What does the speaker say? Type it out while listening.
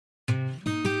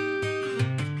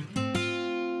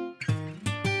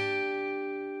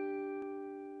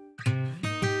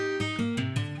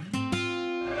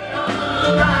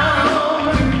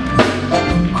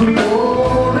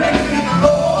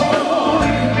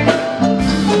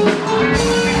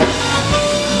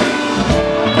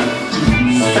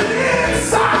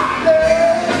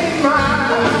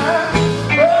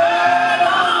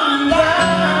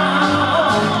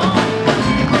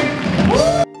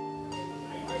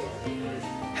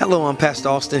Hello, I'm Pastor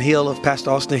Austin Hill of Pastor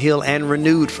Austin Hill and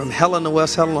Renewed from Helena,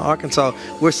 West Helena, Arkansas.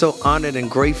 We're so honored and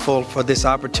grateful for this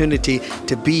opportunity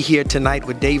to be here tonight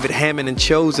with David Hammond and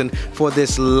Chosen for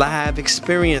this live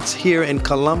experience here in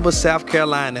Columbus, South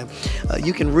Carolina.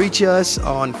 You can reach us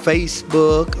on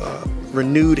Facebook,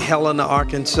 Renewed Helena,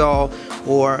 Arkansas,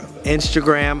 or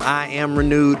Instagram, I Am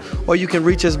Renewed, or you can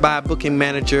reach us by booking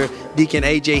manager, Deacon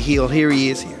A.J. Hill. Here he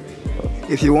is here.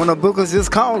 If you want to book us, just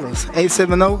call us,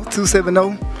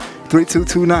 870-270-3229,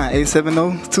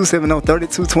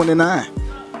 870-270-3229.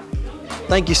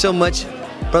 Thank you so much,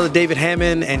 Brother David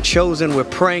Hammond and Chosen. We're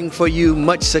praying for you.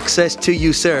 Much success to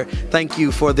you, sir. Thank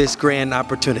you for this grand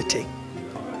opportunity.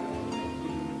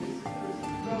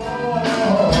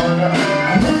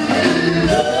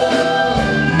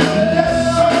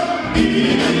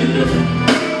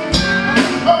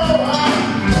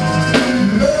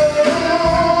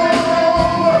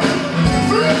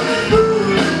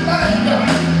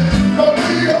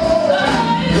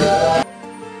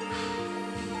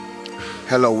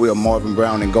 Hello, we are Marvin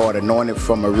Brown and God Anointed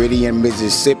from Meridian,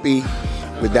 Mississippi.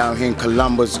 We're down here in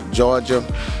Columbus, Georgia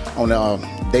on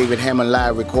David Hammond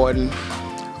live recording,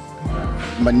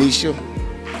 Manisha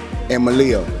and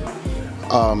Malia.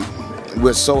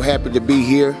 We're so happy to be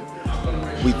here.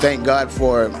 We thank God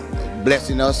for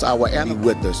blessing us, our ally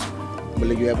with us.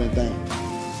 Malia, you have anything?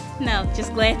 No,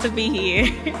 just glad to be here.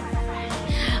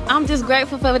 I'm just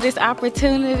grateful for this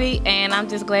opportunity and I'm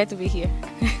just glad to be here.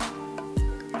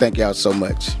 Thank y'all so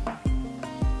much.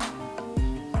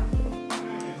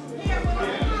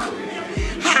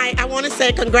 Hi, I want to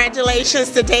say congratulations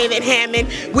to David Hammond.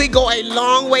 We go a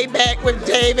long way back with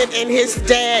David and his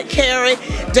dad, Carrie.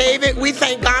 David, we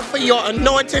thank God for your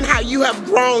anointing, how you have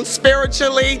grown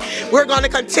spiritually. We're going to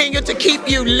continue to keep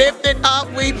you lifted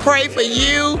up. We pray for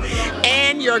you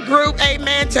and your group.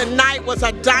 Amen. Tonight was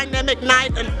a dynamic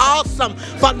night, an awesome,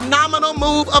 phenomenal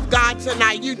move of God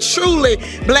tonight. You truly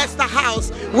blessed the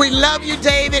house. We love you,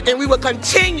 David, and we will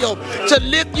continue to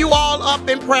lift you all up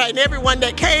in prayer. And everyone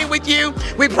that came with you,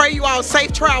 we pray you all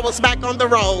safe travels back on the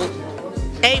road.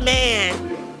 Amen.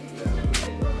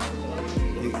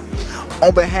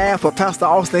 On behalf of Pastor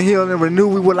Austin Hill and Renew,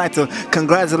 we would like to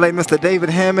congratulate Mr. David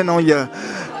Hammond on your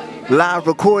live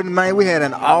recording, man. We had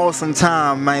an awesome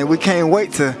time, man. We can't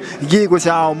wait to gig with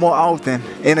y'all more often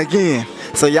and again.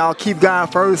 So y'all keep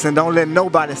God first and don't let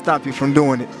nobody stop you from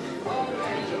doing it.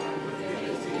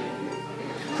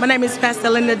 My name is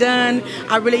Pastor Linda Dunn.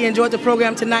 I really enjoyed the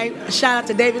program tonight. A shout out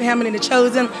to David Hammond and the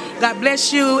Chosen. God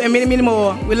bless you and many, many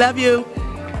more. We love you.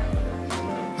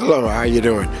 Hello, how you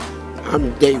doing?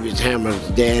 I'm David Hammond's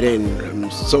daddy, and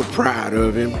I'm so proud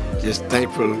of him. Just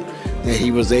thankful that he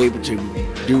was able to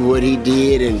do what he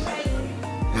did, and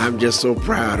I'm just so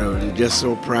proud of him. Just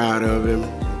so proud of him.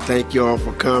 Thank you all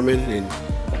for coming, and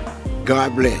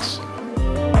God bless.